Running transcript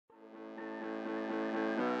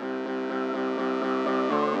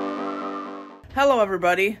Hello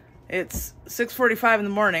everybody, it's 6:45 in the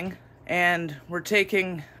morning and we're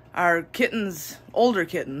taking our kittens, older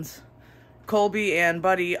kittens, Colby and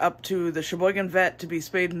Buddy, up to the Cheboygan vet to be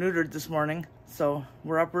spayed and neutered this morning. So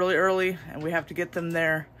we're up really early and we have to get them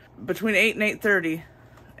there between 8 and 8:30,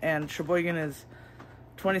 and Cheboygan is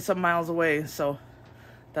 20-some miles away, so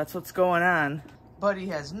that's what's going on. Buddy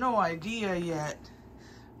has no idea yet.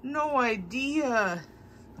 No idea.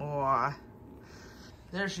 Aw.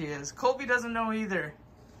 There she is. Colby doesn't know either.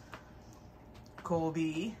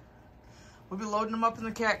 Colby. We'll be loading them up in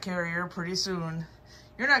the cat carrier pretty soon.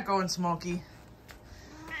 You're not going, Smokey.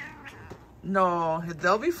 No,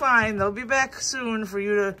 they'll be fine. They'll be back soon for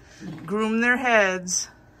you to groom their heads.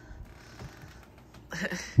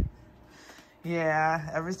 Yeah,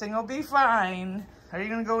 everything will be fine. Are you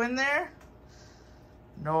gonna go in there?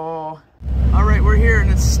 No. All right, we're here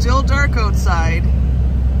and it's still dark outside.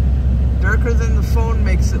 Darker than the phone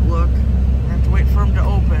makes it look. I have to wait for them to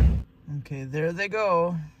open. Okay, there they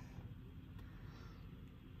go.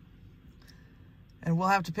 And we'll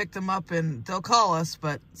have to pick them up and they'll call us,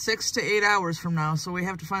 but 6 to 8 hours from now. So we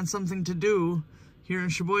have to find something to do here in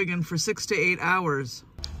Cheboygan for 6 to 8 hours.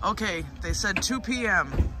 Okay, they said 2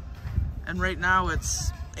 p.m. and right now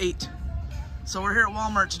it's 8. So we're here at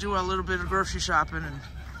Walmart to do a little bit of grocery shopping, and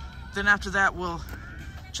then after that we'll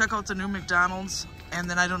check out the new McDonald's, and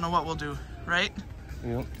then I don't know what we'll do, right?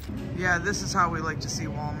 Yep. Yeah, this is how we like to see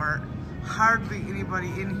Walmart. Hardly anybody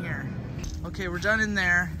in here. Okay, we're done in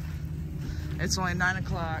there. It's only 9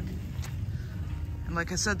 o'clock. And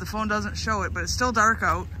like I said, the phone doesn't show it, but it's still dark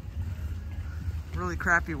out. Really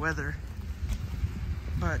crappy weather.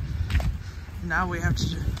 But now we have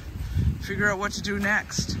to figure out what to do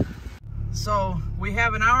next. So we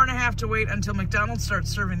have an hour and a half to wait until McDonald's starts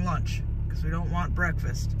serving lunch, because we don't want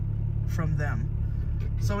breakfast from them.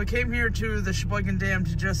 So we came here to the Cheboygan Dam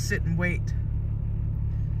to just sit and wait.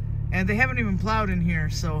 And they haven't even plowed in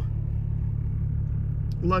here, so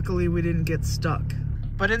luckily we didn't get stuck.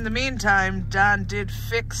 But in the meantime, Don did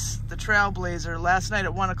fix the Trailblazer last night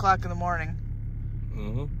at 1 o'clock in the morning.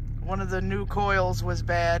 Mm-hmm. One of the new coils was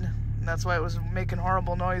bad, and that's why it was making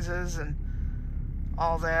horrible noises and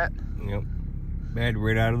all that. Yep. Bad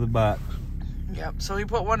right out of the box. Yep, so he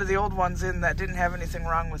put one of the old ones in that didn't have anything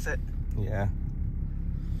wrong with it. Yeah.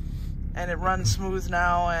 And it runs smooth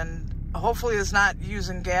now, and hopefully it's not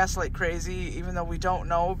using gas like crazy, even though we don't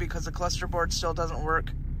know because the cluster board still doesn't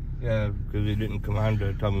work. Yeah, because it didn't come on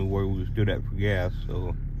to tell me where we stood at for gas,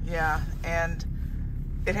 so. Yeah, and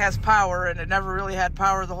it has power, and it never really had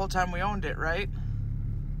power the whole time we owned it, right?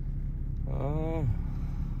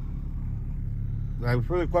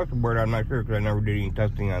 For the cluster board, I'm not sure because I never did any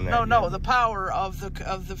testing on that. No, the power of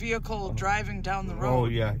the vehicle driving down the road. Oh,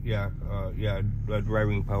 yeah,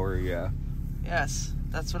 driving power, yeah. Yes,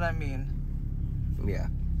 that's what I mean. Yeah.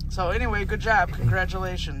 So anyway, good job.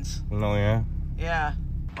 Congratulations. No, yeah? Yeah.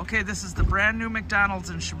 Okay, this is the brand new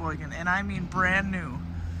McDonald's in Cheboygan, and I mean brand new.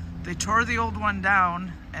 They tore the old one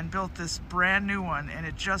down and built this brand new one, and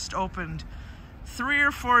it just opened 3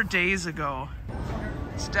 or 4 days ago.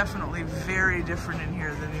 It's definitely very different in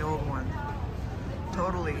here than the old one.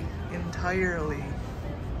 Totally, entirely.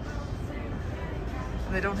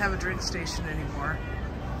 And they don't have a drink station anymore.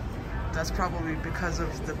 That's probably because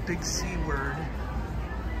of the big C word.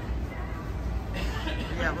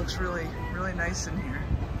 Yeah, it looks really, really nice in here.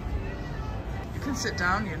 You can sit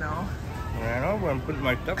down, you know. I know, but I'm putting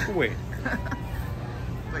my stuff away.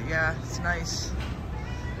 But yeah, it's nice.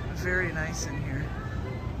 Very nice in here.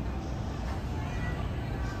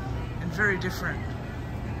 And very different.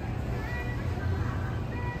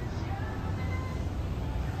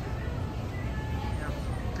 Yeah,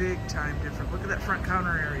 big time different. Look at that front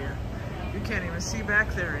counter area. You can't even see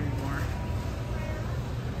back there anymore.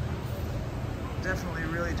 Definitely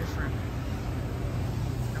really different.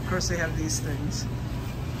 Of course they have these things.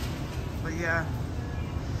 But yeah.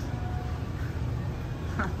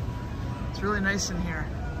 It's really nice in here.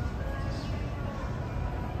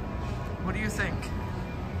 What do you think?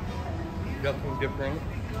 Definitely different.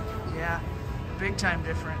 Yeah, big time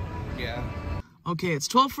different. Yeah. Okay, it's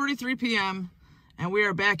 12:43 p.m. and we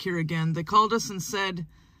are back here again. They called us and said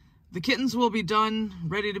the kittens will be done,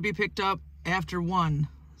 ready to be picked up after 1.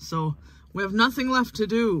 So we have nothing left to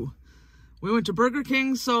do. We went to Burger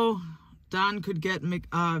King so Don could get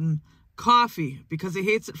coffee because he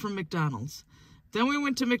hates it from McDonald's. Then we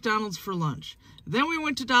went to McDonald's for lunch. Then we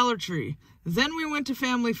went to Dollar Tree. Then we went to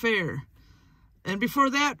Family Fare. And before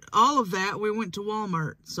that, all of that, we went to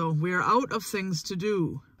Walmart. So we are out of things to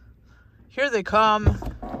do. Here they come.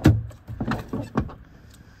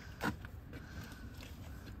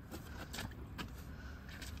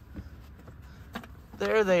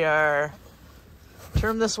 There they are.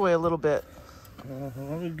 Turn this way a little bit. Let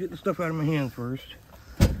me get the stuff out of my hand first.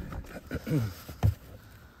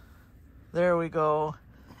 There we go.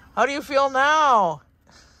 How do you feel now?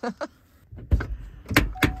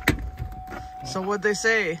 So what'd they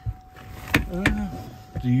say? The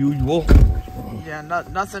usual. Yeah,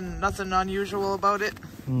 nothing unusual about it?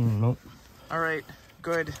 Nope. All right,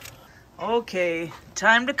 good. Okay,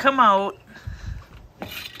 time to come out.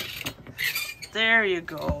 There you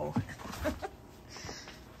go.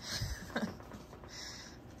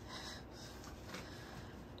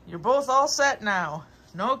 You're both all set now.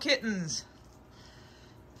 No kittens.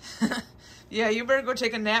 Yeah, you better go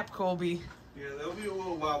take a nap, Colby. Yeah, that'll be a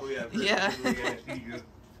little wobbly after. Yeah.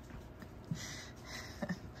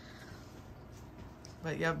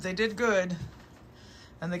 But yeah, they did good.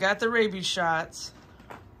 And they got the rabies shots.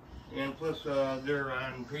 And plus, they're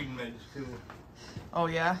on pain meds too. Oh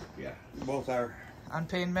yeah? Yeah, both are. On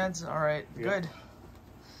pain meds? All right, Yep. good.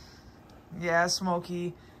 Yeah,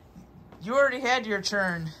 Smokey. You already had your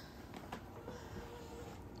turn.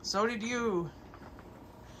 So did you.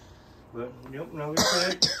 But, yep, no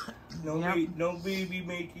good. No, Yep. No baby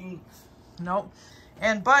making. Nope.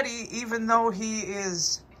 And Buddy, even though he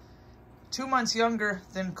is 2 months younger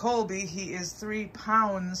than Colby, he is 3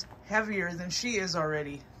 pounds heavier than she is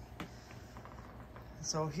already.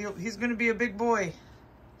 So he's going to be a big boy.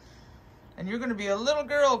 And you're going to be a little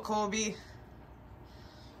girl, Colby.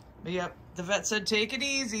 But yep, the vet said take it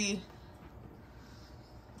easy.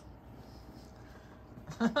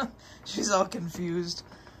 She's all confused.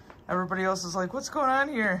 Everybody else is like, what's going on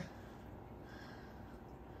here?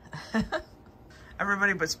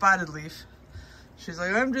 Everybody but Spotted Leaf. She's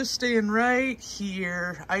like, I'm just staying right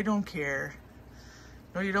here. I don't care.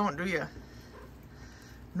 No, you don't, do you?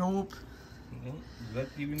 Nope. That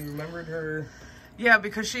even remembered her. Yeah,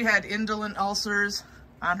 because she had indolent ulcers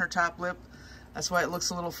on her top lip. That's why it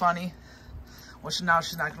looks a little funny. Which now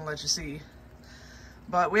she's not going to let you see.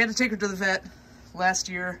 But we had to take her to the vet last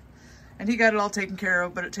year. And he got it all taken care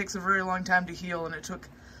of. But it takes a very long time to heal. And it took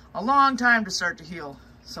a long time to start to heal.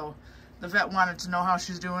 So the vet wanted to know how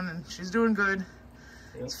she's doing. And she's doing good.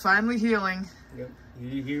 Yep. It's finally healing. Yep.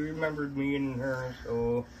 He remembered me and her.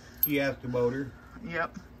 So he asked about her.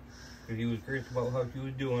 Yep. Because he was curious about how she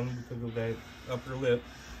was doing because of that upper lip.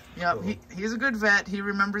 Yep, So. He's a good vet. He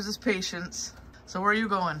remembers his patients. So where are you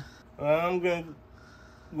going? I'm going to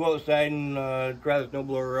go outside and try the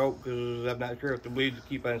snowblower out because I'm not sure if the blades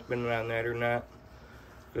keep on spinning on that or not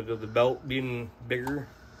because of the belt being bigger.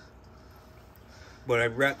 But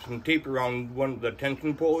I've wrapped some tape around one of the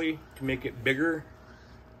tension pulley to make it bigger,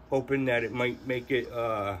 hoping that it might make it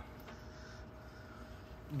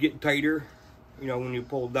get tighter. You know, when you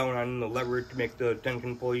pull down on the lever to make the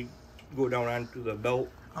tension pulley go down onto the belt.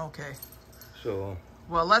 Okay. So.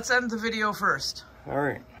 Well, let's end the video first. All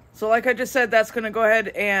right. So like I just said, that's going to go ahead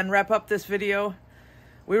and wrap up this video.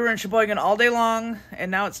 We were in Cheboygan all day long, and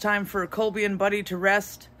now it's time for Colby and Buddy to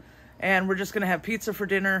rest. And we're just going to have pizza for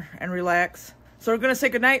dinner and relax. So we're going to say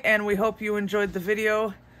goodnight, and we hope you enjoyed the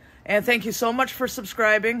video. And thank you so much for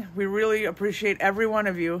subscribing. We really appreciate every one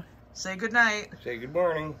of you. Say goodnight. Say good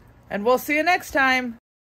morning. And we'll see you next time.